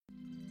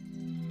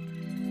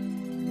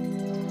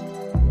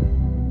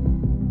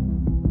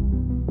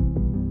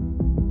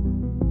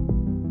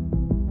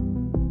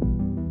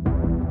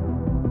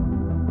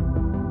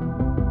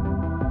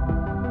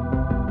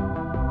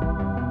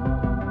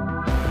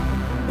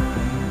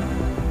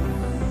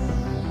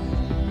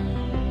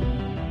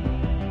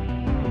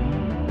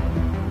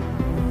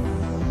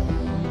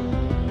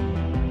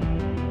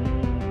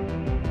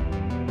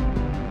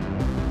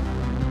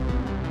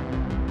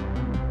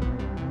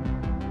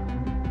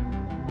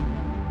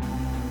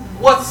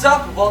What's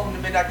up? And welcome to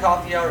Midnight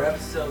Coffee Hour,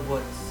 episode,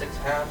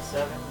 6.5,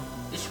 7?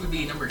 This would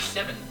be number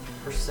 7.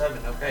 For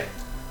 7, okay.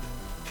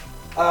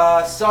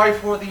 Sorry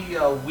for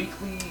the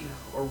weekly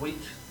or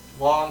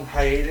week-long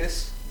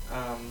hiatus.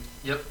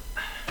 Yep.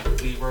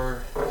 We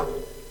were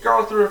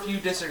going through a few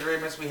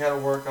disagreements. We had to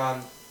work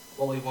on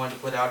what we wanted to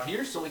put out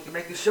here so we can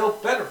make the show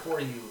better for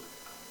you.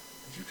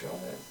 Did you draw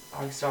that?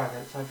 I'm sorry,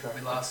 that's sidetracked.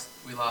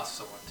 We lost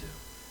someone too.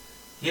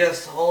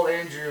 Yes, old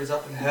Andrew is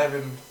up in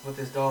heaven with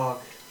his dog.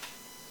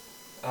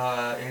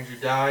 Andrew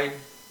died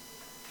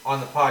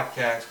on the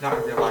podcast, not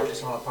in real life,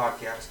 just on the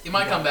podcast. He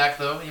might come back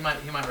though. He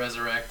might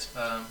resurrect.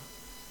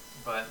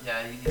 But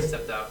yeah, he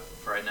stepped out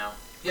for right now.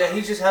 Yeah,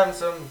 he's just having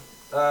some.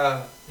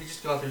 He's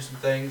just going through some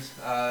things.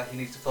 He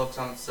needs to focus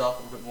on himself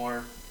a little bit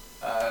more.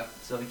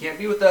 So he can't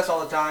be with us all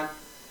the time.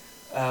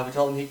 We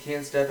told him he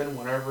can step in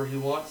whenever he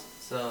wants.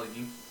 So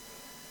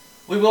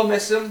we will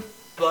miss him,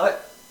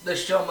 but the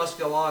show must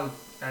go on.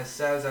 As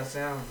sad as that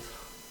sounds.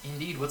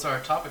 Indeed. What's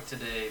our topic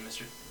today,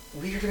 Mr.?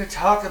 We are going to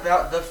talk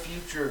about the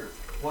future.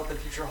 What the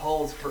future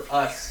holds for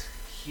us,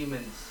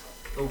 humans,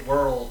 the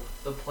world,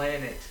 the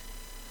planet,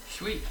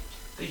 Sweet.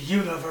 the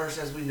universe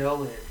as we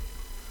know it.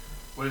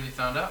 What have you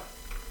found out?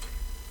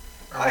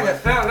 I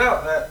have found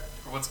out that...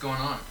 Or what's going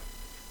on?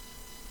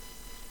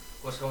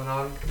 What's going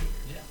on?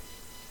 Yeah.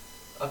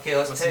 Okay,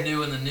 What's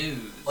new in the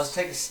news? Let's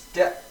take a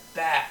step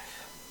back.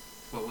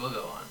 What will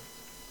go on?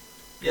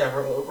 Yeah,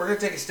 we're going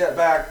to take a step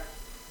back.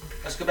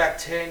 Let's go back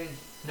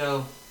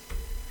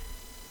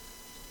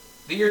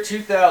the year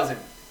 2000.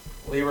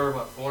 We were,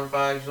 4 and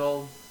 5 years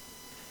old?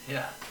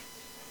 Yeah.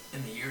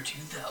 In the year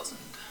 2000.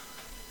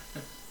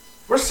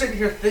 We're sitting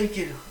here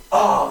thinking,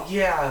 oh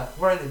yeah,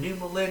 we're in the new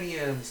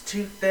millennium, it's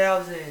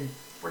 2000.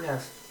 We're going to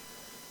have,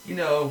 we're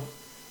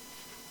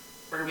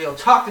going to be able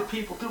to talk to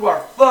people through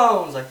our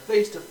phones, like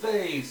face to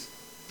face.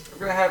 We're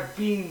going to have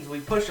beams, we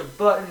push a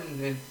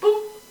button and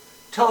boop,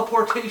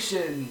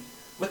 teleportation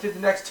within the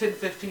next 10,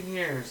 15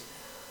 years.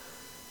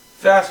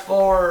 Fast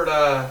forward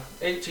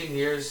 18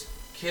 years,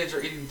 kids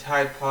are eating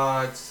Tide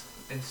Pods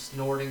and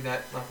snorting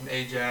that fucking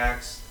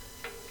Ajax,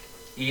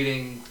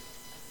 eating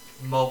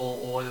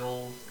mobile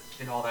oil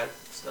and all that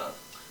stuff.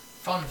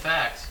 Fun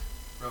fact,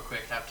 real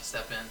quick, have to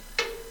step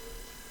in.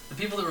 The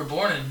people that were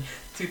born in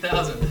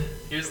 2000,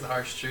 here's the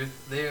harsh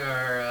truth,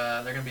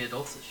 they're going to be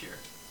adults this year.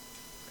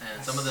 And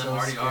That's some of them so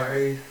already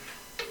scary. are.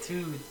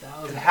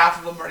 2000. And half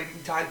of them are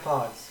eating Tide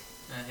Pods.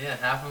 Yeah,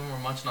 half of them were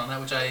munching on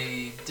that, which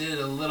I did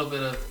a little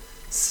bit of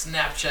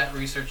Snapchat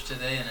research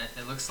today, and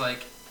it looks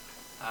like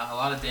a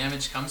lot of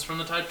damage comes from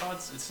the Tide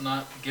Pods. It's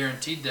not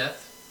guaranteed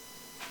death.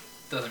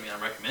 Doesn't mean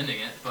I'm recommending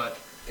it, but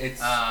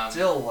It's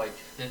still like...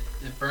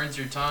 It burns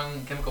your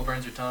tongue, chemical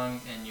burns your tongue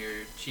and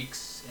your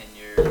cheeks and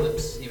your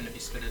lips, even if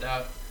you spit it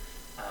out.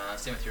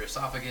 Same with your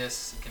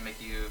esophagus. It can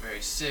make you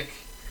very sick.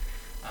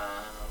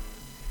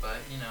 But,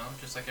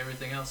 just like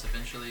everything else,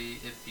 eventually,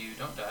 if you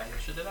don't die, you'll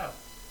shit it out.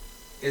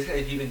 Isn't it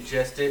if you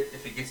ingest it,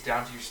 if it gets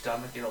down to your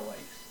stomach, it'll like...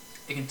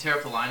 It can tear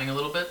up the lining a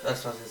little bit.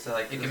 That's what I was gonna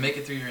say. It can make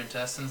it through your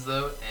intestines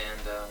though,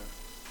 and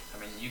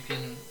you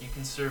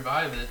can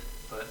survive it,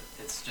 but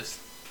it's just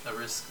a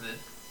risk that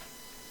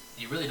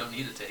you really don't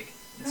need to take.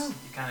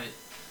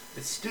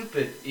 It's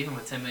stupid. Even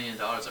with $10 million,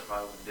 I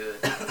probably wouldn't do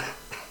it.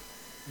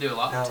 Do a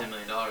lot for $10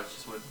 million.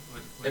 Just would.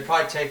 It'd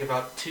probably take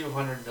about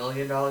 $200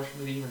 million for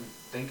me to even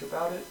think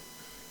about it.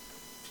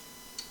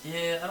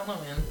 Yeah, I don't know,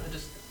 man.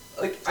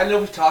 I know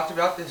we've talked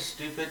about this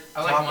stupid.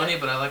 I like money,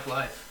 but I like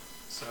life.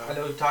 So I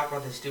know we've talked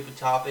about this stupid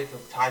topic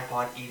of Tide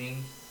Pod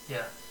eating.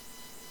 Yeah.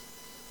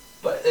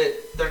 But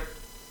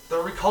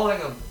they're recalling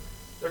them.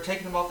 They're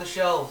taking them off the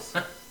shelves.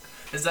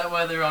 Is that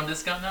why they're on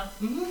discount now?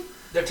 Mm-hmm.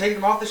 They're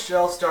taking them off the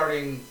shelves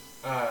starting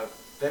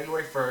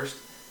February 1st.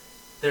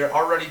 They're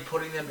already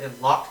putting them in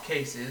locked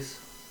cases.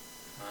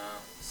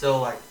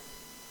 So,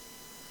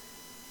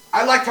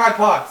 I like Tide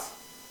Pods.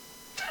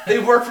 They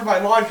work for my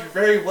laundry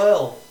very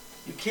well.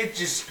 You can't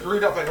just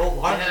screw up my whole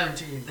laundry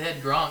routine. They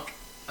had Gronk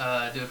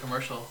do a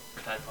commercial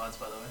for Tide Pods,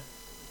 by the way.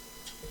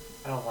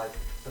 I don't like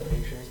the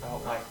pictures. I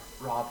don't like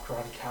Rob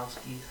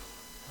Gronkowski.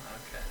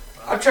 Okay.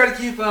 Well, I'm trying to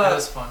keep. That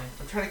was funny.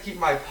 I'm trying to keep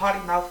my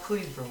potty mouth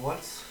clean for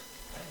once.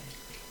 Hey.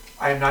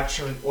 I am not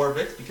chewing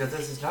Orbit because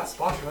this is not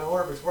sponsored by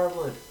Orbit. Where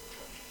would?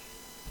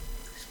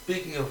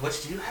 Speaking of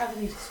which, do you have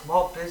any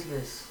small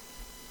business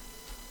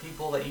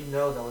people that you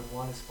know that would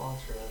want to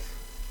sponsor us?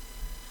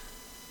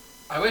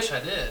 I wish I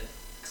did,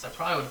 because I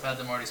probably would have had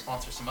them already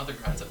sponsor some other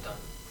grinds I've done.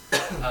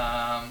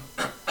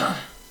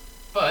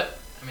 But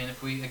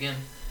if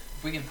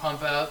we can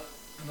pump out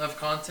enough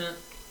content,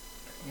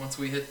 once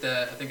we hit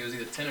that, I think it was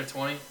either 10 or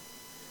 20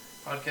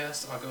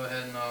 podcasts, I'll go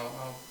ahead and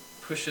I'll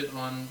push it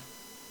on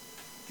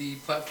the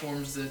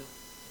platforms that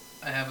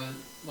I have a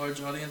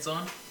large audience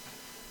on.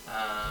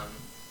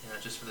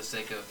 Just for the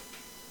sake of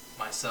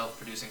myself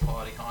producing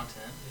quality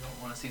content. You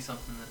don't want to see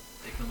something that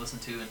they can listen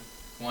to in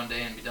one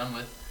day and be done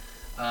with.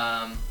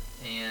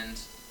 And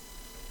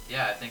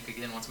yeah, I think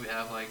again, once we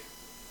have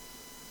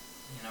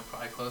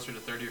probably closer to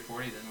 30 or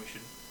 40, then we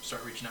should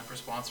start reaching out for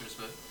sponsors.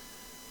 But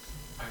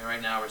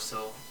right now we're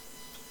still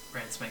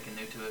brand spanking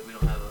new to it. We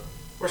don't have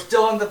We're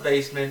still in the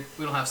basement.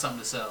 We don't have something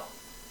to sell.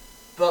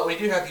 But we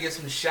do have to give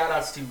some shout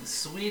outs to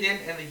Sweden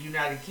and the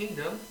United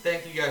Kingdom.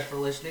 Thank you guys for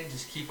listening.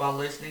 Just keep on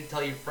listening.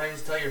 Tell your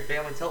friends, tell your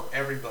family, tell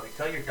everybody.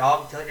 Tell your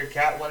dog, tell your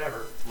cat,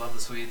 whatever. Love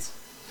the Swedes.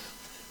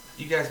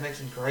 You guys make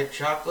some great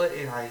chocolate,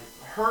 and I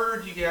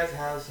heard you guys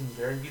have some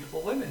very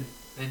beautiful women.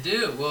 They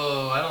do.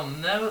 Whoa, I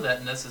don't know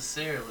that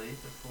necessarily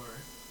before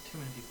too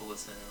many people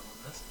listen in on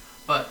this.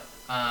 But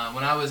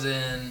when I was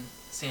in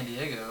San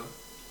Diego,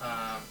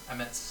 I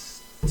met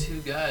two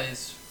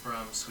guys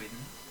from Sweden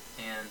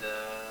and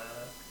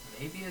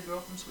maybe a girl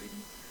from Sweden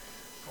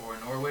or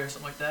Norway or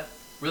something like that.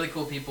 Really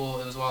cool people.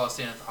 It was while I was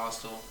staying at the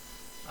hostel.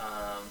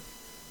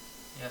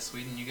 Yeah,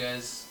 Sweden, you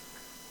guys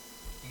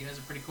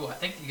are pretty cool. I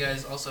think you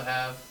guys also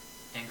have,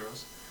 and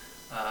girls,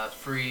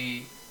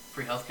 free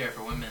healthcare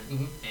for women,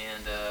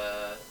 and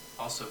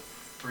also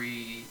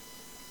free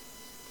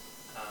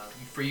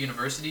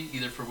university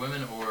either for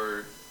women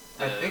or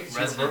the I think it's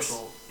residents.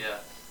 universal. Yeah,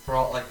 For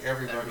all, like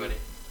everybody.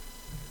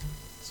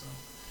 So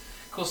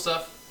cool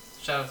stuff.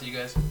 Shout out to you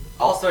guys.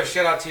 Also,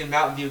 shout out to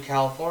Mountain View,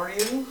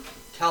 California.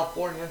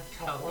 California.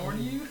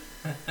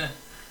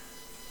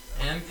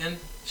 and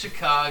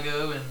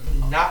Chicago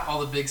and Not all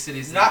the big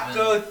cities. Not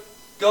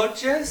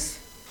Doches.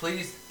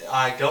 Please,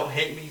 don't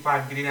hate me if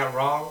I'm getting that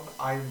wrong.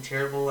 I'm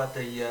terrible at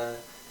the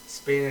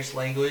Spanish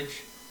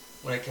language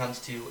when it comes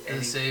to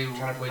any say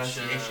kind of which,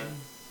 pronunciation.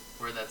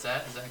 where that's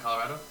at? Is that in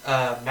Colorado?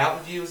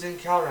 Mountain View is in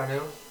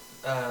Colorado.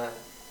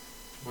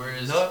 Where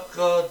is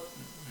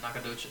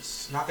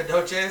Nacogdoches?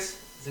 Nacogdoches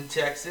is in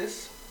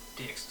Texas.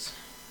 Texas.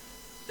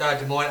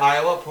 Des Moines,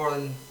 Iowa.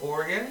 Portland,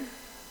 Oregon.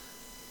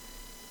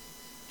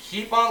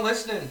 Keep on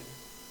listening.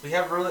 We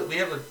have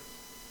a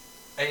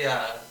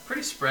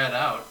Pretty spread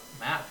out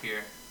map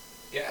here.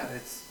 yeah.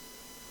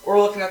 We're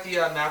looking at the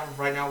map of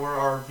right now where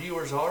our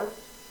viewers are.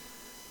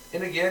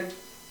 And again,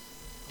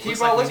 keep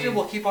Looks on like we listening. need-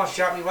 We'll keep on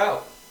shouting you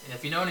out.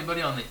 If you know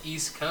anybody on the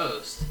East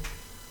Coast,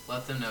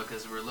 let them know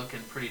because we're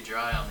looking pretty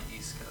dry on the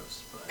East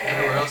Coast. But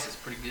everywhere else is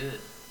pretty good.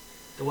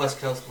 The West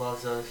Coast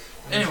loves us.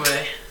 Anyway,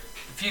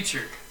 the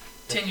future.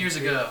 10 years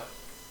ago,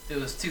 it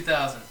was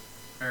 2000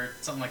 or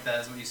something like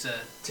that is what you said.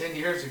 10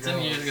 years ago.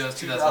 10 years ago, it's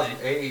it's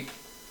 2008. 2008.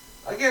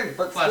 Again,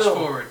 but Flash still.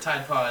 forward,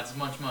 Tide Pods,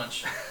 munch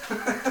munch.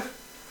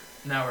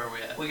 Now where are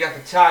we at? We got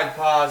the Tide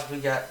Pods. We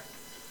got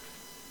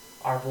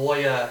our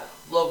boy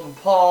Logan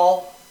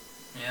Paul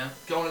Yeah.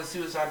 going to the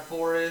Suicide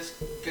Forest,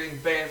 getting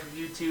banned from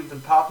YouTube,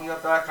 then popping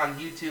up back on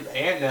YouTube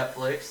and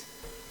Netflix.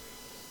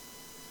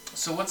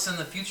 So what's in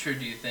the future,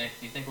 do you think?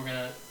 Do you think we're going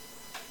to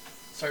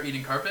start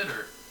eating carpet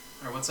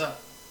or what's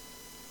up?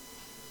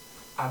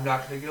 I'm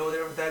not going to go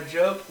there with that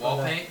joke. Wall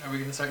but, paint? Are we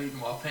going to start eating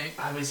wall paint?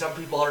 I mean, some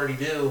people already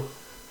do.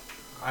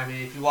 I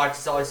mean, if you watch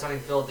It's Always Sunny in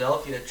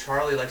Philadelphia,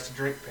 Charlie likes to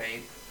drink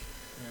paint.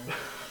 Yeah.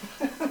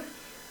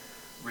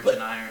 Rich But-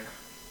 in iron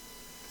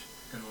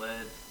and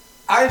lead.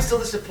 I am still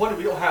disappointed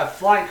we don't have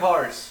flying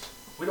cars.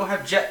 We don't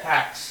have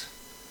jetpacks.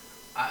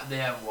 They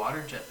have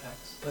water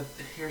jetpacks. But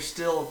you're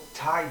still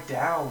tied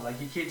down. Like,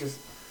 you can't just...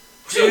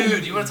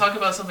 Dude, you want to talk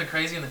about something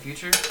crazy in the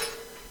future?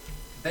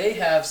 They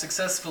have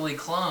successfully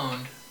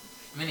cloned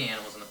many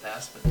animals in the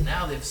past, but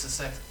now they've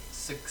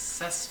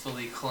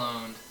successfully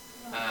cloned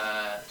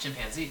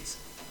chimpanzees.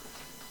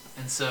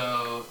 And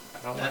so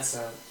I don't that's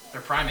like that.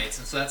 they're primates,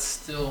 and so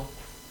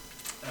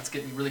that's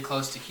getting really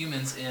close to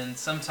humans. And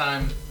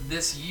sometime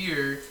this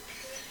year,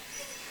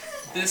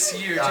 Got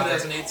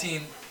it.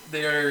 2018,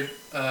 they are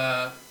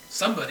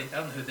somebody. I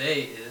don't know who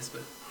they is,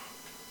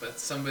 but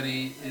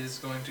somebody is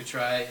going to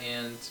try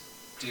and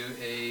do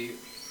a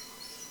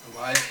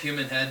live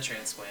human head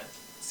transplant.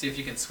 See if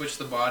you can switch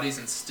the bodies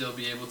and still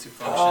be able to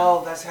function.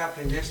 Oh, that's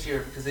happening this year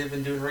because they've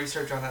been doing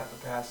research on that for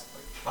the past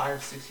 5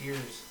 or 6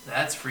 years.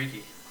 That's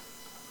freaky.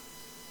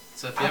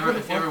 So if you I ever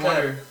wouldn't want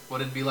wonder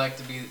what it'd be like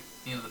to be,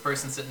 the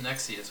person sitting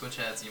next to you, switch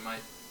heads, you might.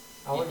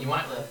 I wouldn't you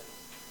want might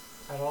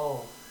that at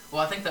all.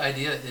 Well, I think the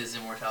idea is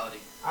immortality.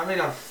 I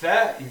mean, I'm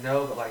fat,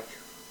 but like,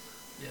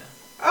 Yeah.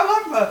 I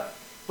like my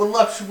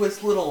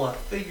voluptuous little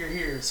figure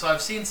here. So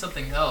I've seen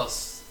something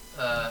else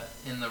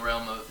in the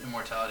realm of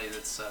immortality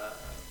that's,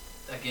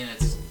 again,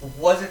 it's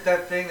Was it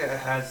that thing that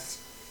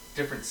has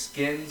different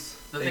skins?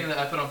 the thing that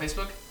I put on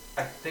Facebook.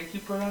 I think you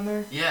put on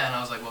there? Yeah, and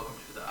I was like, welcome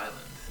to the island.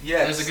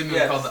 Yes. There's a good movie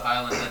yes. called The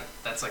Island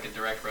that's like a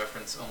direct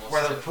reference almost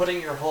Where to... they're putting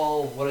your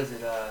whole,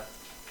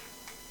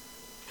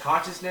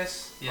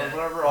 consciousness or Yeah,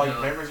 whatever, all you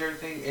your know, memories,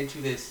 everything, into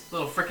this.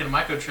 little freaking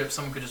microchip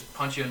someone could just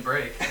punch you and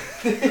break.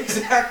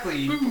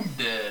 Exactly. Boom,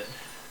 dead.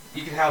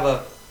 You can have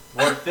a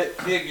more fit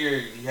figure.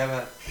 You have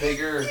a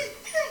bigger,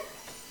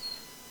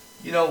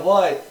 you know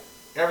what?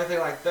 Everything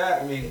like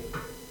that. I mean,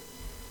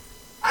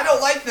 I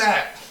don't like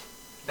that.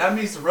 That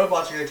means the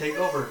robots are gonna take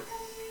over.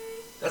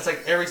 That's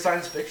like every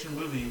science fiction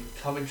movie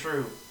coming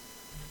true.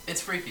 It's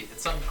freaky.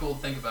 It's something cool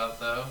to think about,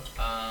 though.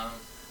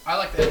 I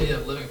like the idea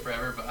of living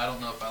forever, but I don't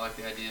know if I like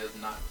the idea of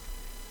not...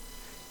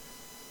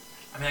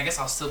 I mean, I guess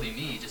I'll still be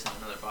me, just in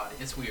another body.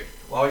 It's weird.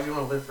 Why would you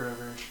want to live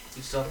forever?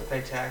 You still have to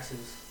pay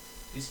taxes.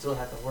 You still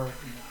have to work.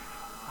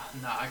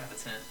 Nah, I got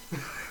a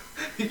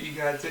tent. You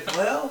got to.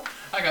 Well,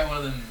 I got one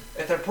of them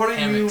if they're putting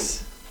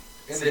hammocks.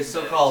 in Same this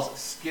bed. so-called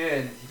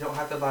skin, you don't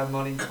have to buy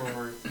money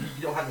for,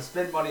 you don't have to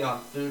spend money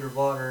on food or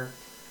water,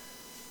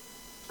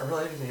 or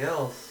really anything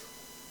else.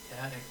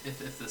 Yeah,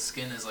 if the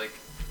skin is like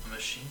a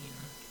machine.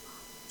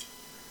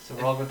 So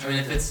we're all going to I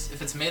mean, turn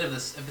if it's made of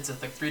this, if it's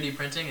like 3D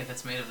printing, if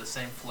it's made of the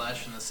same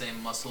flesh and the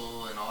same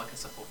muscle and all that kind of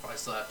stuff, we'll probably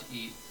still have to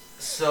eat.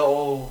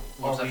 So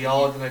We'll just are we have to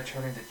all eat. going to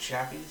turn into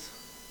Chappies?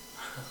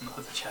 I don't know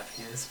what the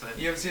chappie is, but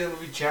You ever seen the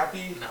movie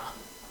Chappie? no.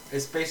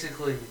 It's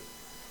basically,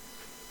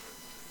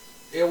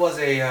 it was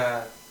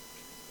a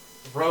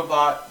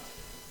robot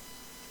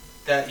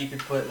that you could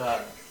put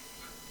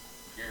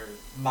your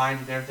mind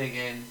and everything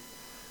in.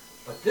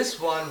 But this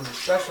one was a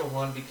special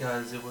one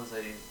because it was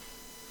a,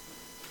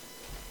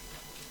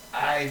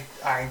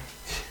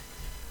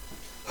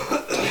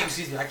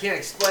 excuse me, I can't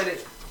explain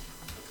it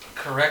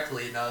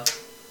correctly enough,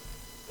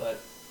 but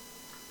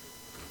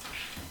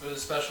It was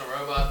a special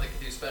robot that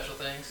could do special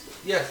things.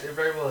 yes, it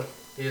very well,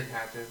 he didn't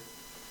have to.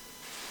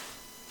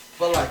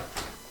 But like,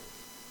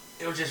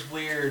 it was just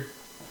weird.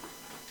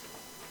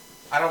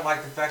 I don't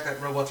like the fact that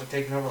robots are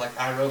taking over like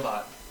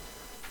iRobot.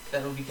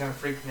 That movie kind of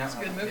freaked me out. It's a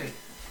when I good was movie. kid.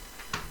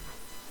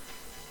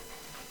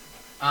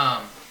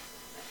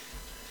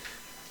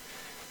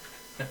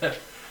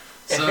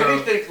 So If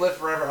anything live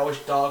forever, I wish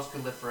dogs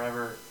could live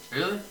forever.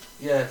 really,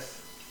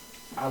 Yes,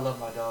 I love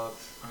my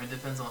dogs. I mean, it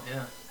depends on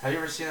yeah. Have you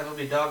ever seen that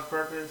movie Dog's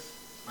Purpose?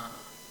 Uh,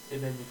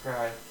 It made me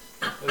cry.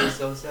 It was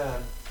so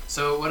sad.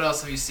 so what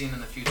else have you seen in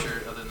the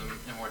future other than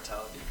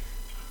immortality?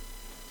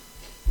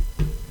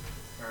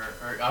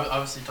 Or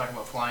obviously talking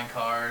about flying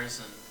cars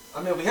and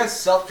I mean, we have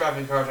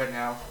self-driving cars right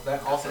now.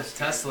 That also That's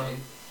scares Tesla. me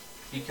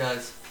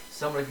because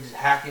somebody can just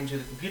hack into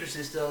the computer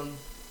system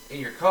in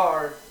your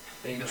car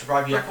and Go,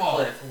 drive you off "Brick wall."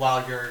 a cliff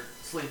while you're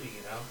sleeping.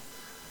 You know.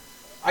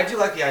 I do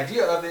like the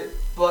idea of it,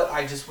 but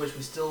I just wish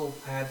we still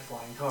had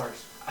flying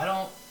cars. I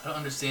don't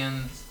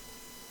understand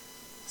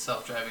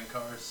self-driving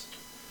cars.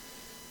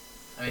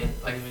 I mean,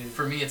 like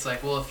for me, it's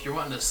like, well, if you're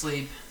wanting to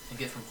sleep and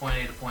get from point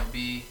A to point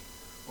B,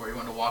 or you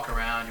want to walk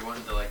around, you're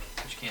wanting to like,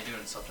 which you can't do in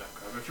a self-driving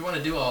car. But if you want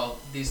to do all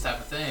these type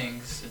of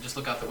things and just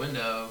look out the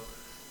window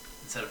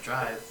instead of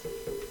drive,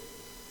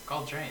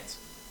 call trains.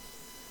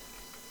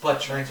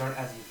 But trains aren't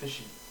as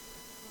efficient.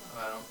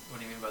 I don't. What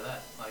do you mean by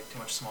that? Like too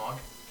much smog?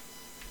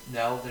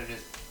 No, they're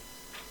just.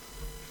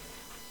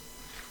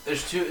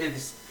 There's too.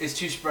 It's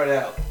too spread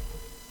out.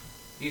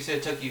 You said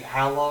it took you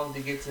how long to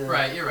get to?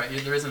 Right, you're right.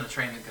 There isn't a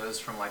train that goes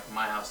from like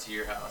my house to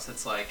your house.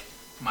 It's like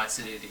my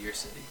city to your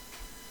city.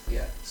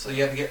 Yeah. So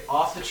you have to get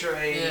off the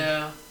train.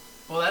 Yeah.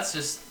 Well, that's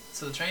just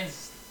so the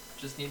trains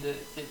just need to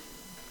hit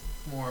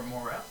more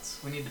routes.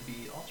 We need to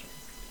be all trains.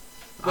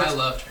 Which I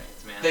love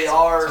trains, man. they so,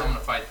 are- So I'm gonna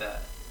fight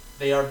that.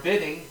 They are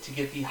bidding to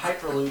get the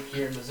Hyperloop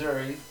here in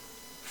Missouri.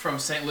 From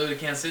St. Louis to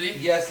Kansas City.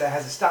 Yes, that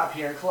has a stop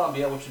here in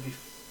Columbia, which would be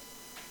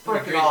Pretty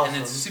freaking great, awesome.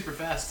 and it's super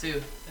fast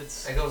too.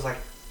 It's. It goes like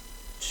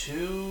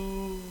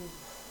 200.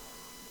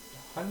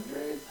 I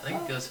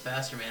think it goes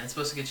faster, man. It's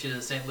supposed to get you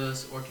to St.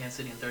 Louis or Kansas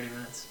City in 30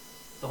 minutes.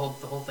 The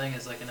whole thing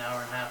is like an hour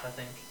and a half, I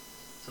think.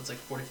 So it's like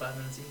 45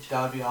 minutes each.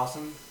 That would be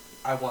awesome.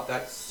 I want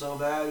that so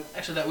bad.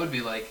 Actually, that would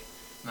be like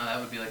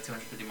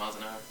 250 miles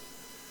an hour.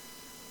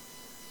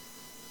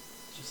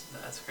 Just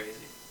that's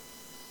crazy.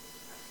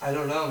 I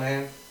don't know,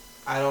 man.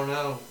 I don't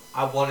know.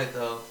 I want it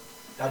though.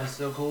 That'd be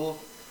so cool.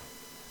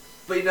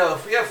 But you know,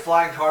 if we have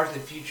flying cars in the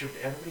future, would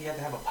everybody have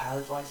to have a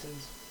pilot's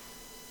license?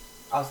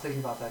 I was thinking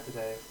about that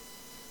today.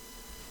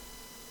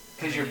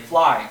 Because you're I mean-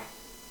 flying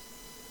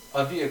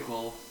a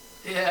vehicle.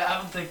 Yeah, I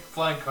don't think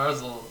flying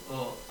cars will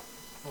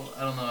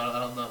I don't know. I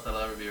don't know if that'll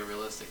ever be a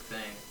realistic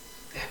thing.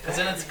 Because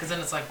then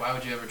it's like, why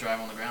would you ever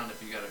drive on the ground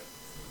if you got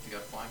a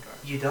flying car?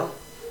 You don't.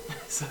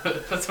 So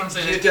that's what I'm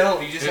saying. You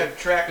don't. You just have It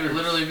tractors. would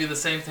literally be the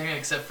same thing,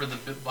 except for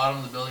the bottom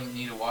of the building you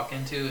need to walk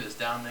into is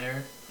down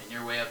there, and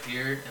you're way up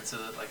here. And so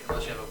that, like,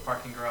 unless you have a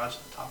parking garage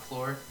at the top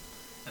floor,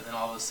 and then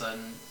all of a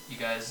sudden you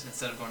guys,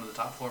 instead of going to the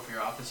top floor for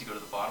your office, you go to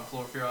the bottom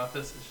floor for your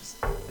office. It's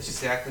just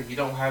Exactly. You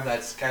don't have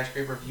that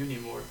skyscraper view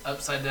anymore.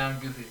 upside down,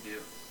 goofy view.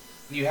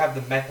 You have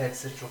the meth head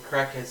central,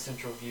 crackhead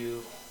central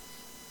view.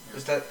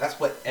 Just that's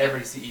what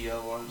every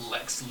CEO wants.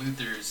 Lex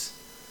Luthor's,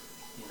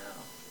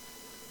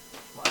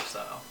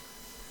 lifestyle.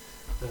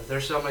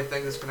 There's so many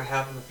things that's going to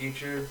happen in the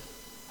future.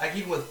 Like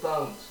even with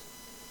phones.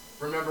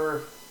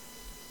 Remember,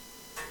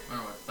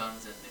 Remember what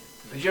phones in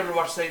the did you ever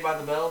watch Saved by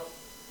the Bell?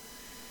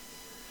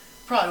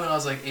 Probably when I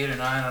was like 8 or 9.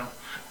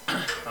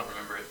 I don't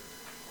remember it.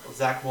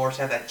 Zach Morris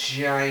had that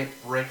giant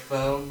brick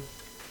phone.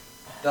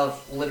 That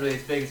was literally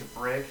as big as a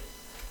brick.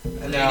 In And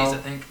the now, 80s, I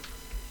think.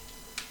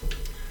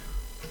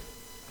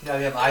 now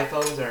you have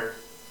iPhones or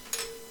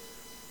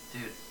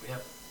Dude, we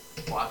have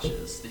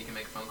watches that you can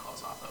make phone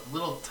calls off of.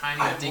 Little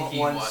tiny I want dinky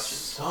one watches.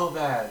 so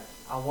bad.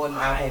 I want an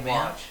Why, Apple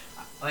man? Watch.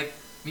 Like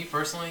me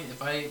personally, if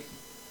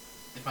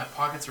my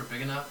pockets were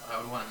big enough, I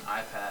would want an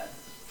iPad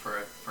for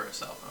a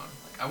cell phone.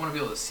 Like I want to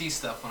be able to see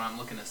stuff when I'm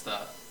looking at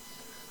stuff.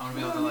 I want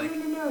to be able to like.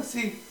 No.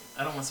 See,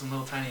 I don't want some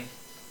little tiny.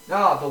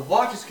 no, the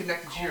watch is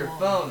connected to your Come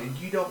phone, on. and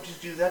you don't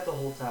just do that the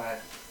whole time.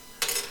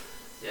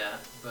 Yeah,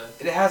 but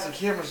And it has a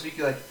camera so you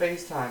can like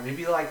FaceTime.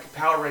 Maybe like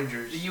Power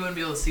Rangers. you wouldn't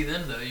be able to see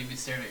them though. You'd be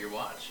staring at your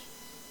watch.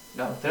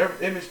 No, their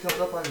image comes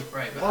up on your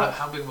Right, but watch.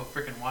 how big of a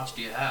freaking watch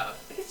do you have?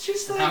 It's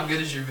just And like, how good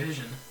is your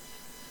vision?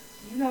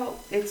 you know,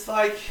 it's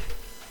like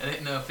It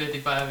ain't no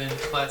 55-inch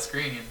flat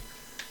screen.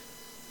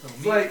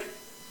 it's like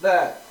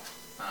that.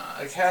 Nah,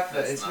 like half that.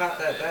 that's It's not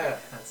that big. bad.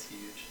 That's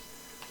huge.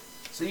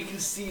 So you can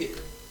see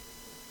it.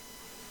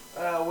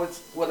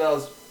 What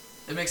else?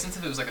 It makes sense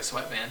if it was like a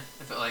sweatband.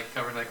 If it like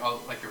covered like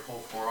all like your whole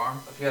forearm.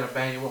 If you had a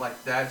band, you went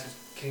like that, it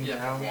just came Yeah.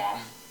 down. Wham.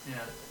 Yeah.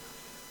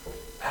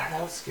 I don't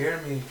know, it's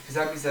scaring me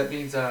because that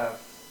means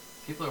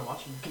People are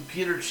watching.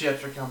 computer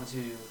chips are coming to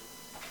you.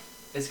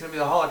 It's gonna be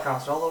the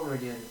Holocaust all over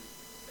again.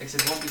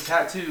 Except it won't be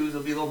tattoos,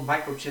 it'll be little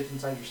microchips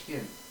inside your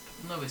skin.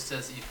 Nobody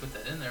says that you put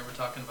that in there. We're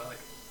talking about like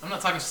I'm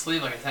not talking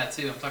sleeve like a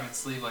tattoo. I'm talking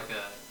sleeve like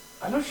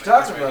a. I know what you're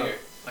like talking this right about. here.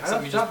 Like I know something what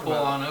you you're just talking pull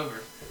about. on over,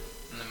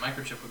 and the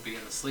microchip would be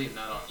in the sleeve,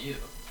 not on you.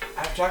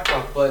 I've talked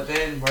about, but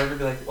then we're gonna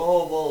be like,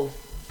 oh well,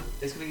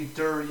 it's gonna be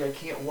dirty. I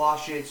can't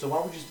wash it, so why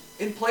don't we just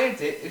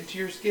implant it into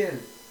your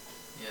skin?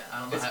 Yeah, I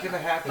don't know. It's how, gonna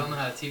happen. I don't know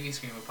how a TV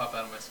screen would pop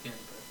out of my skin,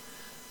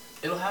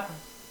 but it'll happen.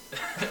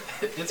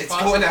 it's It's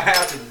possible. going to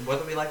happen,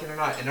 whether we like it or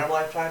not, in our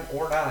lifetime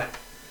or not.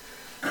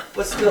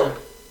 But still,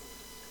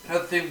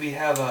 another thing, we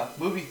have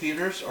movie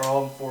theaters are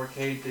all in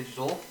 4K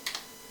digital.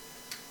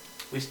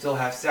 We still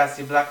have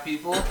sassy black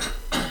people. You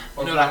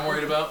or know what black I'm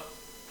worried women. about?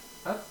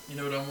 Huh? You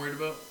know what I'm worried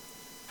about?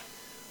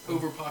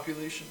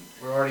 Overpopulation.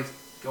 We're already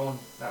going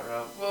that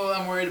route. Well,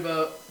 I'm worried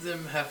about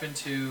them having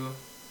to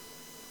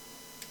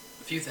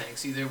a few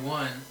things. Either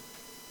one,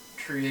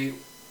 create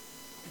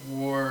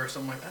war or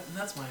something like that, and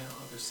that's my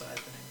other side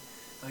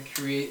thing. Like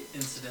create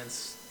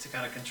incidents to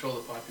kind of control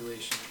the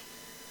population.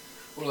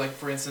 Or like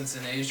for instance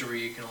in Asia where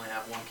you can only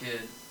have one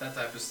kid, that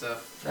type of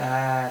stuff.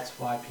 That's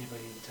why people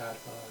eat Tide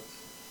Pods.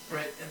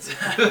 Right. It's,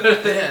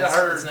 They yeah,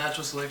 hurt. it's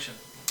natural selection.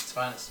 It's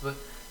finest. But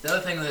the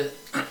other thing that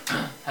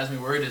has me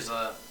worried is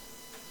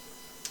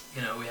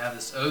you know, we have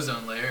this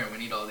ozone layer and we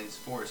need all these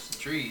forests and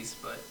trees,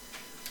 but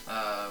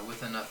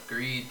with enough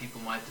greed,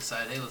 people might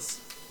decide, hey,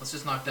 let's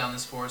just knock down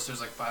this forest. There's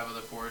like 5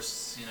 other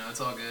forests. You know, it's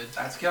all good,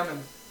 That's coming.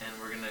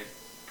 and we're gonna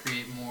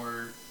create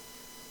more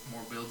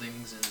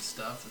buildings and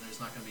stuff, and there's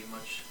not gonna be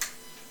much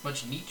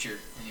nature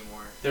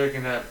anymore. They're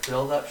gonna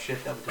build up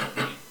shit that we don't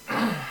need.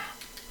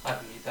 I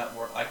mean, that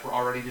work like we're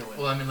already doing.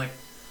 Well, I mean, like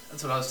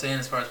that's what I was saying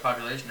as far as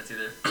population. It's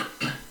either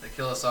they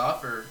kill us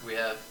off, or we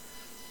have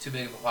too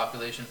big of a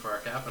population for our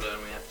capita,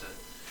 and we have to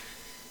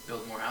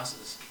build more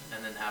houses,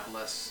 and then have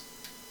less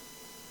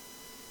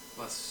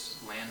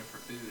land for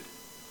food.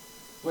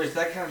 Which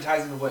that kind of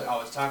ties into what I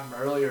was talking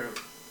about earlier,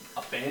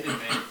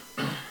 abandonment,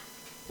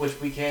 which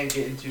we can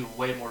get into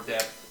way more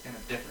depth in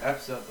a different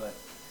episode. But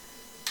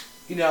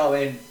you know,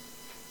 in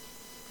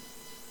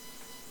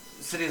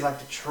cities like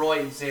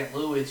Detroit and St.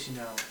 Louis, you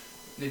know,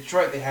 in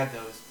Detroit they had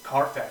those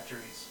car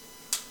factories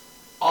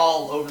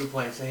all over the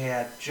place. They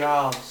had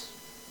jobs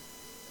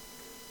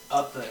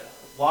up the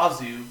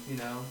wazoo, you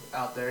know,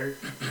 out there.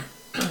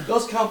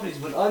 Those companies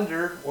went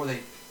under, or they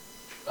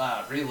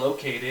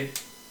relocated,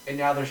 and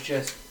now there's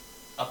just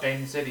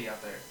abandoned city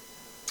out there.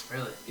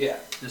 Really, Yeah,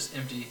 just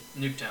empty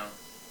Nuketown.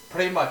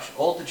 pretty much.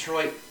 Old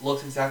Detroit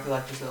looks exactly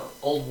like this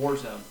old war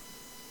zone.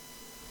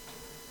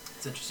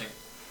 It's interesting.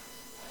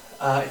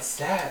 It's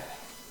sad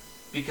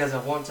because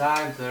at one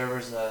time there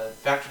was a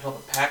factory called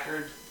the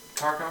Packard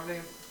car company.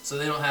 So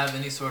they don't have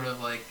any sort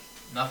of like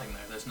nothing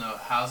there. There's no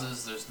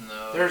houses. There's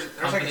no There's like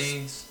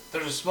companies.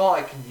 There's a small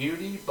like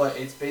community, but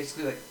it's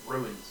basically like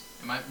ruins.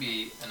 It might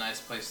be a nice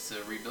place to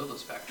rebuild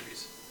those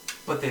factories.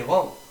 But they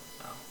won't.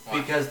 Oh, why?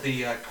 Because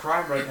the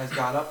crime rate has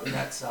gone up in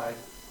that side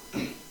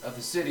of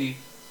the city,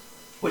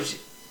 which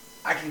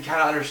I can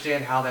kind of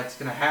understand how that's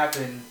going to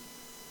happen,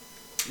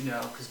 you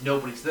know, because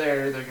nobody's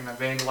there. They're going to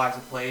vandalize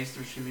the place.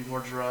 There's going to be more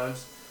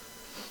drugs.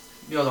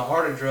 You know, the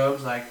harder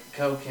drugs like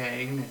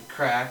cocaine and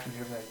crack and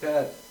everything like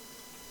that.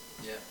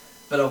 Yeah.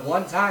 But at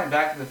one time,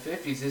 back in the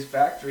 50s, his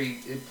factory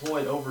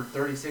employed over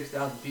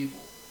 36,000 people.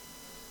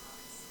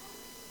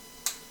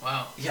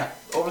 Wow. Yeah,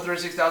 over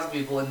 36,000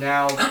 people, and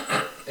now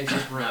it's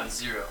just Not ruined.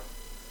 0.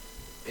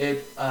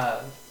 It,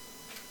 I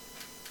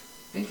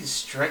think it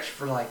stretched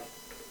for like,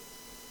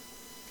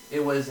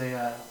 it was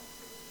a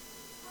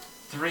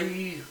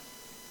 3,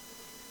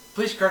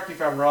 please correct me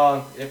if I'm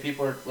wrong, if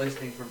people are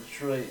listening from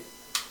Detroit.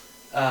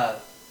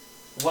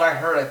 What I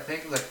heard, I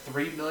think it was like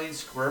 3 million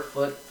square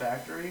foot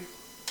factory,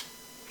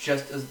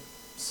 just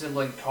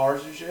assembling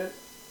cars and shit,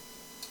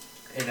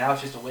 and now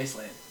it's just a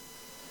wasteland.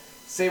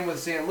 Same with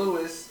St.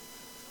 Louis.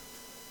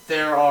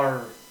 There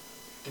are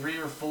 3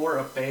 or 4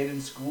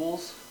 abandoned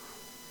schools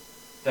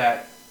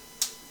that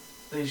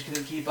they just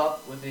couldn't keep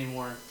up with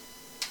anymore.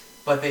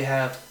 But they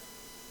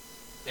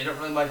don't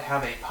really much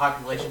have a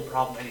population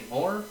problem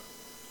anymore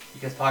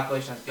because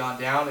population has gone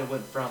down. It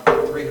went from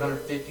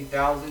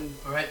 350,000.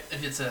 All right.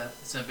 If it's an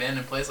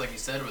abandoned place, like you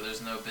said, where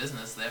there's no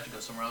business, they have to go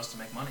somewhere else to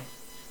make money.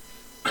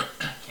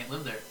 Can't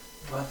live there.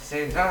 But at the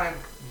same time,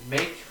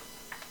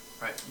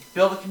 Right.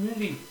 build a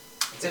community.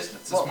 It's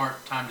a Well,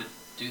 smart time to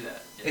do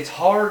that. Yeah. It's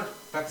hard,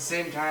 but at the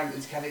same time,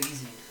 it's kind of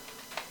easy.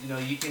 You know,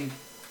 you can.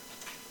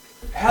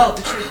 Hell,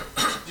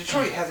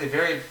 Detroit has a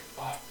very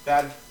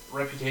bad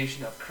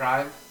reputation of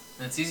crime.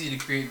 And it's easy to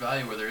create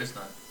value where there is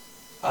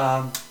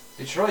none.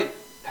 Detroit,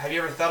 have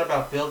you ever thought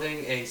about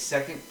building a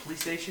second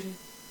police station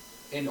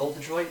in Old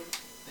Detroit?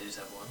 They just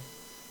have one.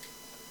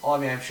 Oh, I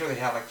mean, I'm sure they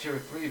have like 2 or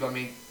 3, but I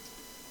mean,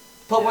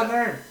 put one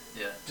there.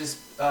 Yeah. Just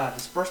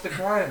disperse the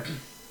crime.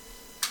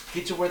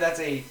 Get to where that's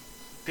a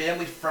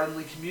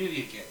family-friendly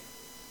community again.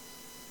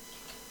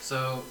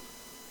 So,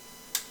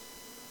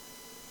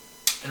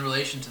 in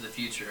relation to the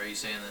future, are you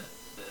saying that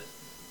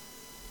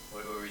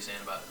what were you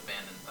saying about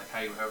abandoned? Like how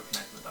are we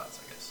connecting the dots,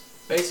 I guess?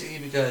 Basically,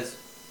 because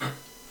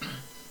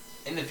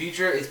in the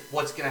future, it's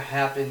what's going to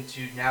happen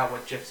to now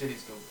what Jeff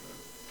City's going through.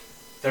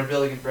 They're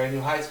building a brand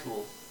new high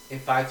school. In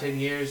 5-10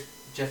 years,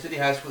 Jeff City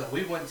High School that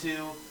we went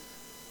to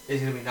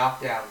is going to be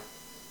knocked down,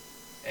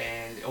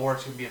 or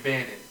it's going to be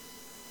abandoned.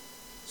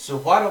 So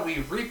why don't we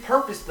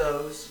repurpose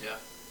those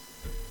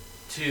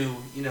to,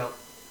 you know,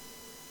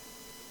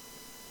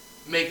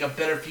 make a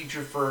better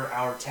future for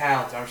our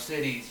towns, our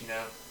cities, you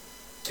know,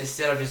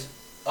 instead of just,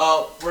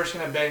 oh, we're just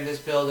going to abandon this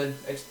building,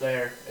 it's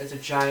there, it's a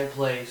giant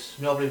place,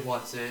 nobody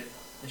wants it.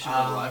 They should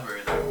put a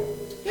library there.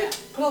 Yeah,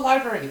 put a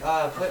library.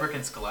 Or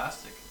freaking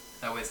Scholastic.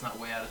 That way it's not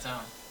way out of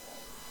town.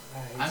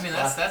 I mean,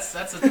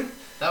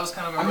 that was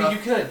kind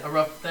of a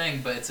rough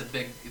thing, but it's a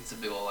big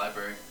old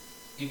library.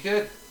 You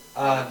could.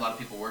 A lot of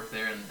people work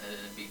there, and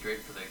it'd be great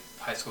for the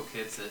high school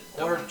kids that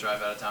don't want to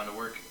drive out of town to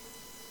work.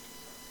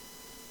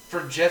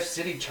 For Jeff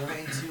City, turn it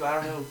into, I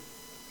don't know,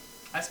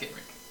 ice skating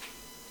rink.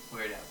 We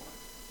already have one.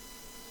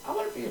 I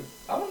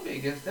wouldn't be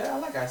against that. I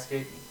like ice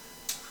skating.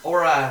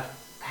 Or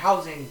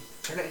housing,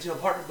 turn it into an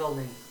apartment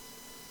building.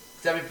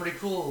 That'd be pretty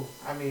cool.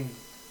 I mean,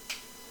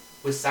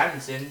 with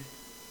Simonson,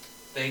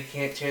 they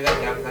can't tear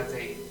that down because that's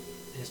a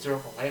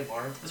historical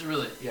landmark. Is it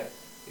really? Yeah.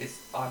 It's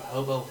on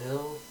Hobo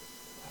Hill.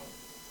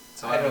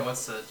 So do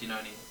you know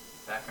any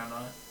background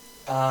on it?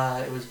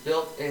 It was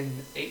built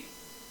in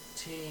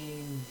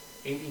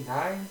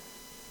 1889.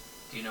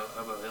 Do you know what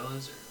Hobo Hill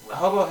is? Or what?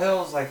 Hobo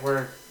Hill is like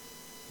where,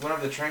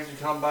 whenever the trains would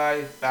come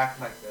by, back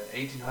in like the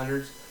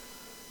 1800s,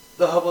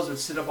 the hobos would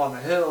sit up on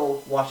the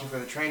hill watching for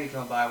the train to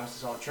come by. Once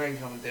they saw the train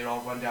coming, they'd all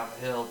run down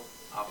the hill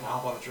and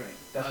hop on the train.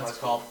 That's why it's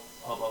called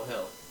Hobo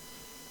Hill.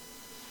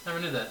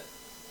 Never knew that.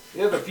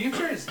 Yeah, the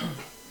future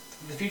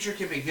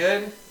can be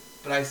good,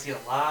 but I see a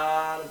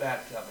lot of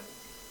bad coming.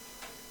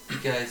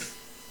 Because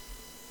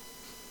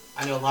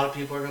I know a lot of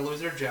people are going to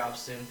lose their jobs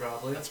soon,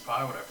 probably. That's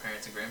probably what our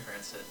parents and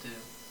grandparents said, too.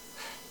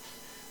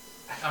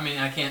 I mean,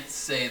 I can't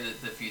say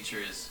that the future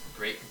is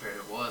great compared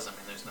to what it was. I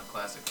mean, there's no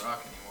classic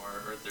rock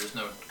anymore, or there's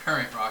no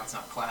current rock. It's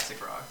not classic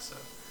rock, so.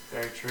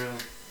 Very true.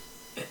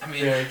 I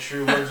mean, very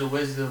true words of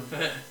wisdom.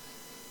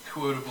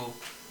 Quotable.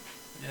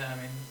 Yeah, I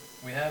mean,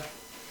 we have.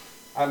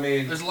 I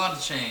mean, there's a lot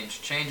of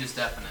change. Change is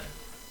definite.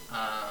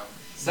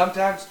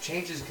 Sometimes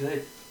change is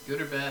good. Good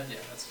or bad, yeah.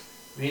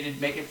 We need to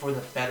make it for the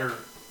better.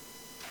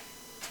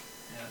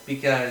 Yeah.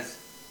 Because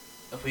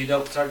if we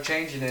don't start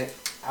changing it,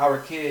 our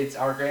kids,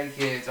 our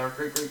grandkids, our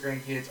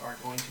great-great-grandkids are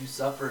going to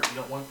suffer. We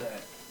don't want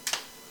that.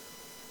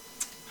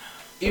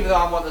 Even though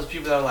I'm one of those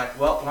people that are like,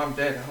 well, when I'm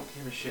dead, I don't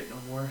give a shit no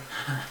more.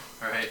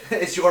 Right.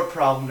 It's your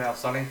problem now,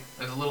 Sonny.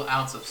 There's a little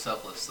ounce of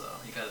selfless, though.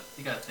 You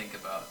gotta think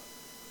about.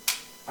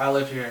 I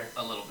live here.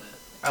 A little bit.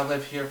 I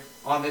lived here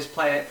on this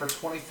planet for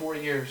 24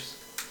 years.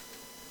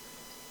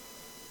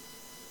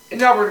 And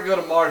now we're going to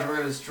go to Mars. We're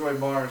going to destroy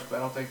Mars, but I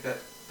don't think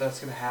that's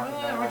going to happen.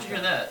 Well, where'd you hear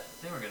that?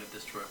 They were going to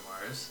destroy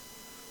Mars.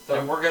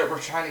 So we're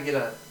trying to get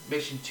a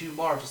mission to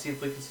Mars to see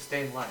if we can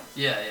sustain life.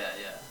 Yeah.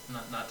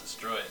 Not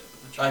destroy it.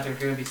 But they're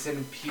going to be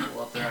sending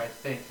people up there, I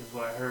think, is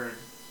what I heard.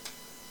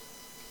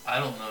 I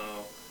don't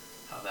know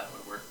how that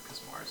would work because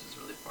Mars is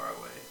really far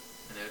away,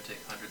 and it would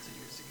take hundreds of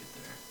years to get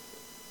there.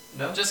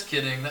 No? Just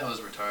kidding. That was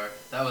retarded.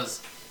 That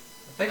was... I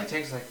think it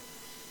takes like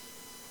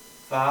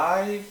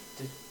 5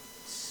 to...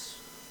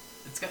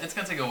 It's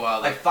gonna take a while.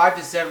 Like 5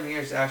 to 7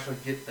 years to actually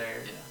get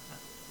there. Yeah.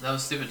 That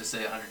was stupid to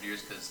say 100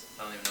 years because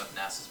I don't even know if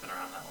NASA's been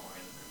around that long,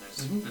 and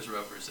there's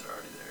rovers that are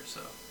already there,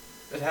 so...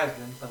 It has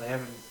been, but they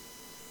haven't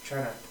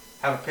trying to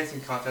have a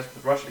pissing contest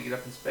with Russia to get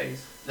up in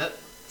space. That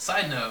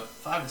side note,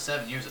 5 to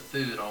 7 years of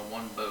food on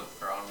one boat,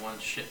 or on one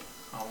ship,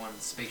 on one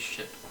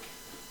spaceship.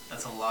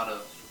 That's a lot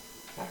of...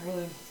 Not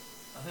really.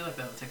 I feel like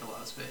that would take a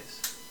lot of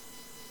space.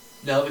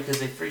 No, because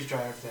they freeze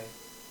dry everything.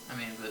 I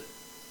mean, but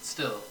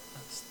still,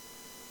 that's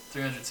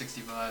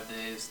 365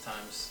 days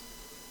times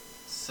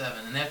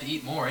 7. And they have to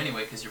eat more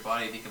anyway because your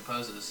body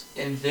decomposes.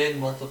 And then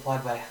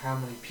multiplied by how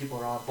many people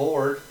are on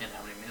board. And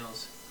how many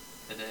meals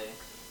a day.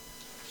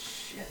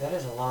 Shit, that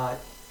is a lot.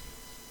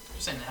 I'm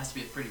just saying it has to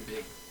be a pretty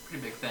big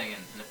thing,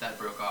 and if that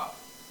broke off.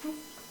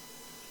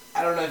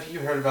 I don't know if you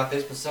heard about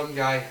this, but some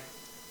guy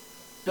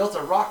built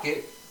a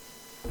rocket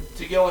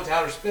to go into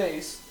outer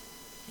space.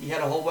 He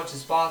had a whole bunch of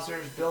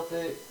sponsors, built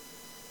it,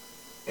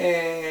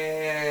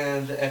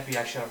 and the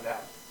FBI shut him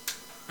down.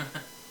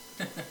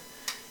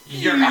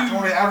 You're not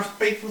going to outer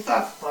space with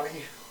us,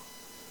 buddy.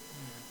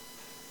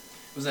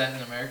 Was that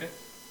in America?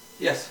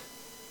 Yes.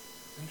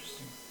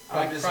 Interesting.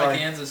 I'm just Probably like,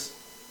 Kansas.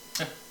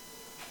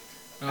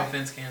 No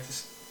offense,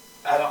 Kansas.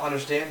 I don't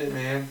understand it,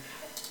 man.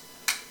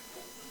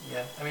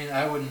 Yeah. I mean,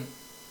 I wouldn't.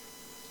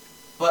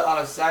 But on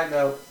a side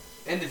note,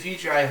 in the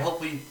future, I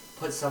hope we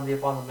put somebody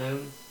up on the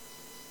moon.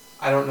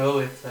 I don't know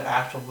if the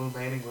actual moon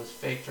landing was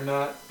faked or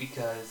not,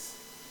 because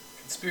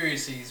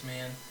Conspiracies,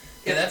 man.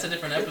 Yeah, If- that's a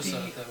different if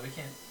episode, the- though. We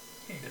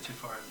can't go too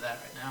far into that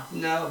right now.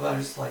 no, but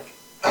I'm just like,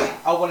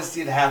 I want to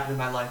see it happen in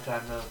my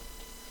lifetime, though.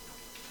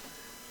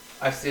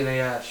 I've seen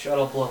a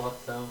shuttle blow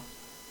up, though.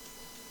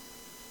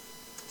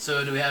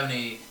 So, do we have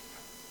any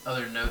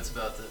other notes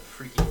about the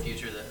freaky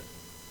future that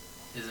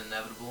is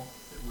inevitable,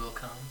 that will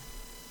come?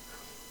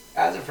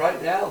 As of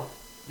right now,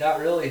 not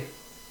really.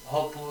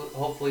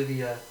 Hopefully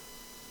the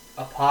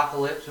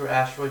apocalypse or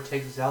asteroid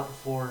takes us out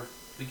before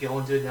we go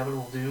into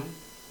inevitable doom.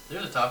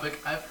 There's a topic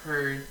I've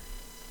heard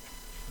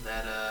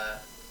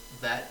that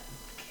that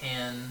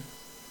can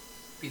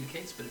be the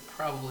case, but it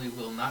probably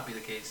will not be the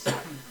case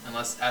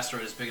unless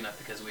asteroid is big enough,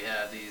 because we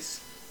have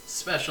these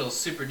special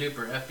super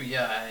duper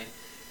FBI,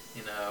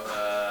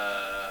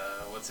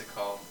 what's it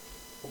called?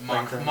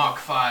 Mach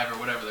 5 or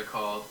whatever they're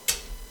called.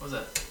 What's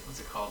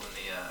it called in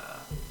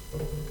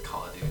the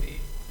Call of Duty?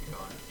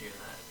 You're in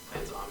that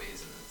playing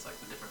zombies, and it's like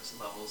the different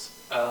levels.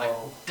 Like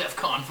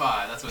DEFCON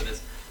 5, that's what it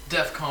is.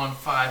 DEFCON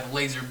 5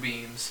 laser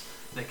beams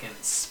that can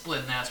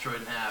split an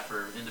asteroid in half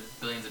or into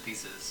billions of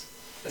pieces.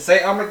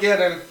 Say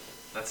Armageddon.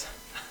 That's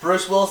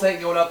Bruce Willis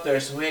ain't going up there,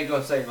 so he ain't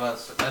gonna save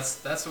us.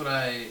 that's what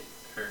I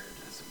heard,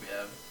 is that we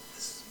have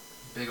this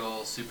big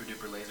old super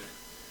duper laser.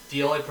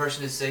 The only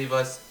person to save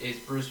us is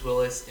Bruce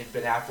Willis and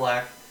Ben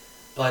Affleck,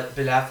 but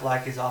Ben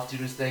Affleck is off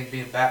doing his thing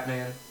being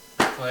Batman.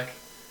 Affleck.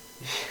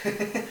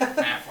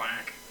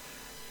 Affleck.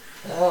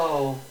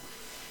 Oh.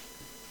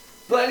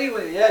 But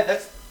anyway, yeah,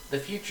 that's the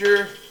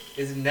future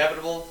is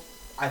inevitable.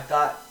 I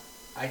thought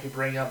I could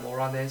bring up more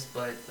on this,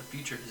 but The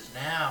future is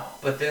now.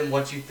 then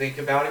once you think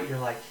about it, you're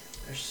like,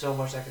 there's so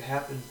much that could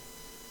happen.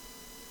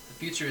 The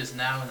future is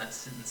now, and that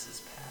sentence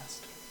is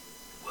past.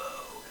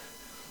 Whoa.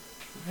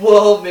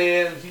 Whoa,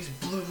 man, he's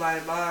blew my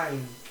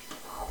mind.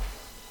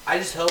 I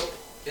just hope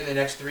in the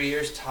next 3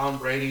 years Tom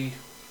Brady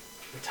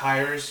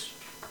retires,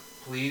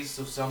 please,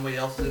 so somebody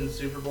else is in the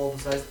Super Bowl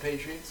besides the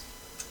Patriots.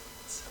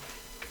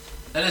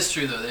 That is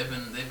true, though. They've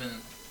been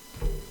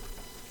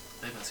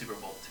Super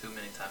Bowl too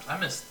many times. I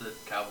miss the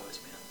Cowboys,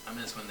 man. I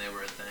miss when they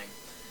were a thing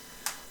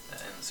in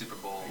the Super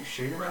Bowl. Are you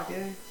sure you're not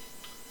gay?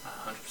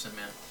 100%,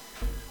 man.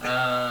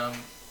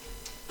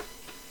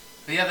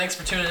 But yeah, thanks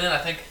for tuning in. I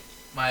think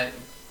my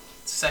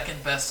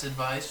second best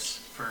advice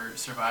for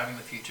surviving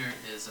the future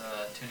is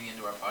tuning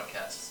into our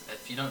podcasts.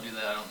 If you don't do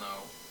that, I don't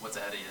know what's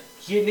ahead of you.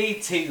 You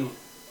need to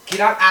get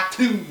on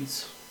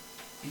iTunes.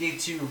 You need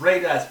to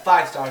rate us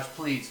 5 stars,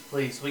 please,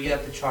 please. So we get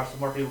up the charts so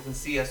more people can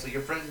see us, so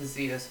your friends can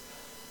see us.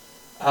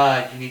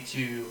 You need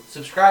to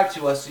subscribe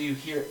to us so you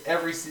hear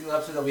every single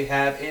episode that we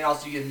have, and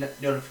also you get a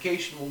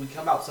notification when we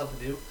come out with something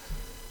new.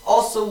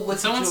 Also, Did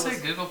listen someone to say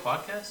us. Google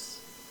Podcasts?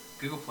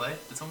 Google Play?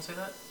 Did someone say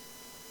that?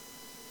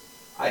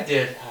 I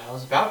did. I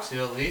was about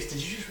to, at least.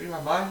 Did you just read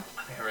my mind?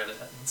 I think I read it.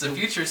 It's the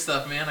future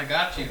stuff, man. I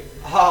got you.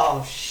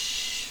 Oh,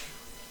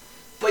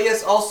 But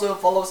yes, also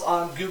follow us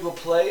on Google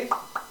Play.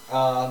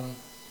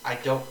 I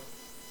don't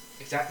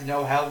exactly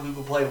know how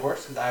Google Play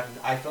works because I have an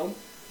iPhone.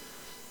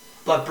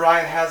 But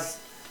Brian has...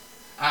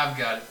 I've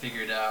got it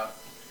figured out.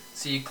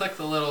 So you click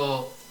the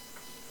little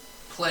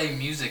play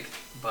music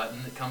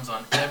button that comes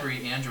on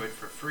every Android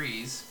for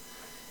freeze,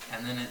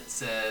 and then it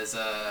says,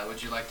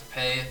 would you like to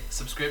pay a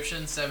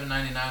subscription,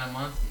 $7.99 a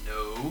month?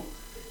 No,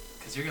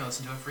 because you're going to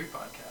listen to a free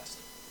podcast.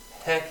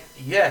 Heck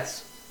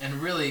yes. And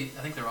really,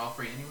 I think they're all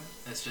free anyway.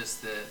 It's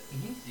just that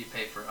you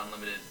pay for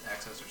unlimited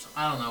access or something.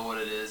 I don't know what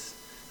it is.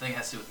 I think it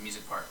has to do with the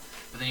music part.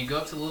 But then you go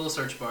up to the little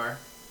search bar,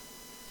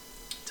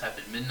 type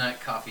in Midnight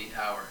Coffee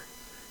Hour,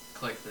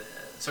 click the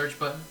search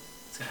button.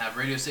 It's going to have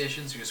radio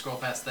stations. You're going to scroll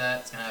past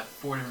that. It's going to have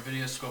 4 different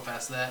videos. Scroll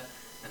past that.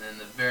 And then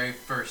the very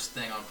first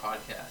thing on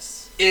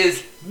podcasts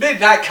is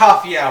Midnight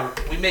Coffee Hour.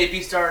 We may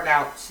be starting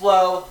out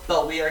slow,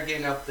 but we are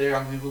getting up there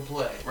on Google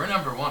Play. We're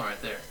number 1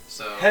 right there.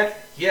 So Heck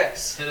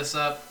yes. hit us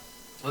up.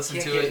 Listen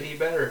Can't to get it. any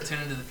better.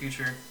 Tune into the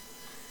future.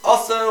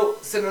 Also,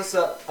 send us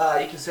up.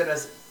 You can send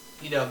us,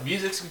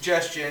 music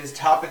suggestions,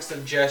 topic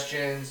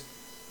suggestions.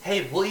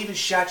 Hey, we'll even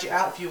shout you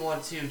out if you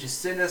want to. Just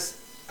send us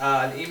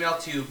an email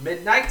to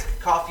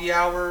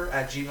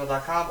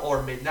midnightcoffeehour@gmail.com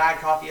or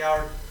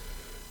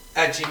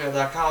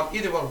midnightcoffeehour@gmail.com.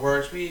 Either one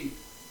works. We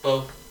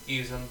both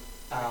use them.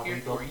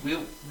 We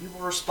will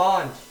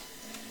respond.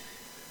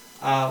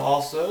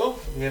 Also, do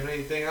we have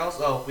anything else?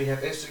 Oh, we have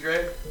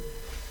Instagram.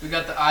 We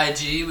got the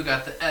IG, we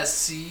got the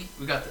SC,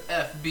 we got the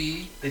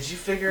FB. Did you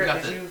figure We it?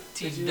 got Did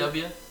the you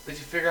TW. Did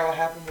you figure out what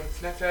happened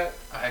with Snapchat?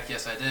 Heck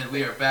yes, I did.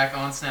 We are back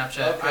on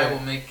Snapchat. Okay. I will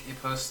make a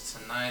post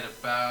tonight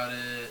about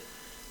it,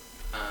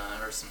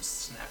 or some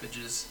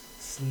snappages.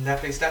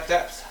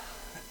 Snapdaps.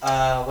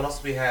 What else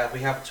do we have? We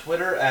have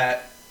Twitter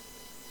at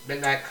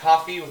Midnight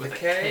Coffee with a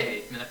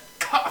K. Midnight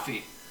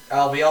Coffee.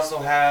 We also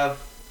have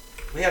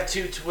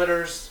 2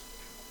 Twitters.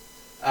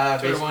 Twitter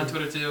Basically- 1,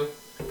 Twitter 2.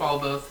 Follow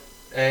both.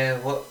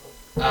 And what?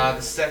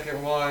 The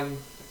second one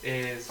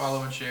is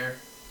Follow and share.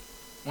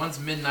 One's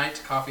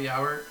Midnight Coffee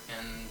Hour,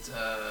 and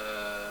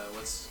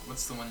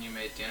what's the one you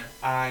made, Tanner?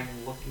 I'm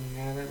looking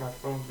at it. My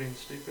phone's being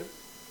stupid.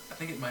 I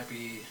think it might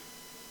be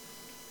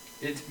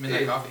It's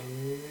Midnight Coffee.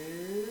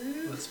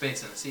 is- with a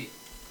space and a C.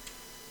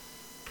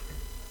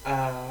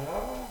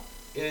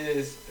 It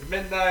is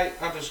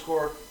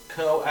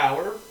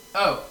midnight_co-hour.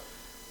 Oh,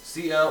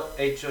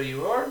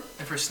 COHOUR.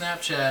 and for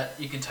Snapchat,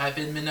 you can type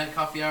in Midnight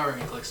Coffee Hour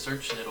and click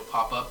search, and it'll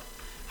pop up.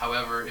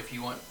 However, if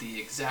you want the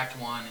exact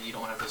one and you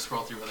don't have to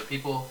scroll through other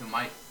people who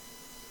might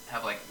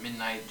have like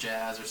Midnight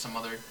Jazz or some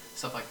other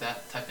stuff like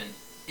that, type in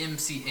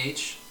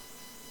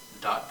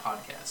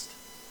mch.podcast.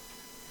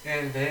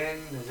 And then,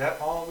 is that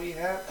all we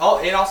have? Oh,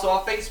 and also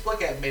on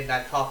Facebook at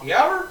Midnight Coffee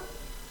Hour.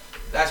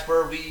 That's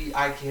where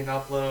I can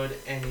upload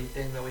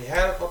anything that we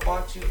have up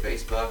onto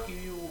Facebook.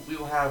 We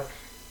will have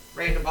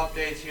random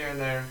updates here and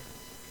there.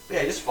 But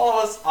yeah, just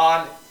follow us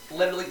on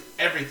literally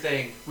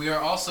everything. We are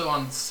also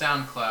on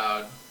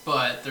SoundCloud,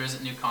 but there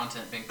isn't new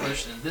content being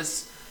pushed. And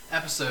this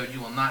episode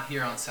you will not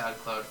hear on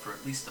SoundCloud for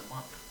at least a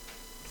month.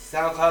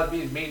 SoundCloud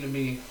being mean to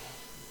me,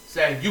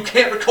 saying, you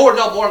can't record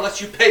no more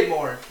unless you pay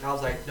more. And I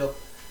was like, nope,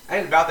 I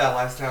ain't about that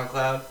life,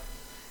 SoundCloud.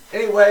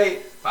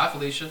 Anyway, Bye,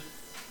 Felicia.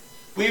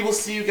 we will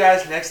see you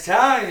guys next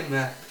time.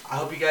 I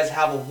hope you guys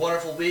have a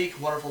wonderful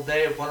week, wonderful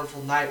day, a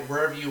wonderful night,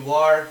 wherever you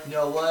are. You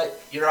know what?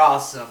 You're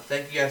awesome.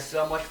 Thank you guys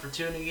so much for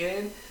tuning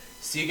in.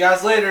 See you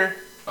guys later.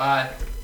 Bye.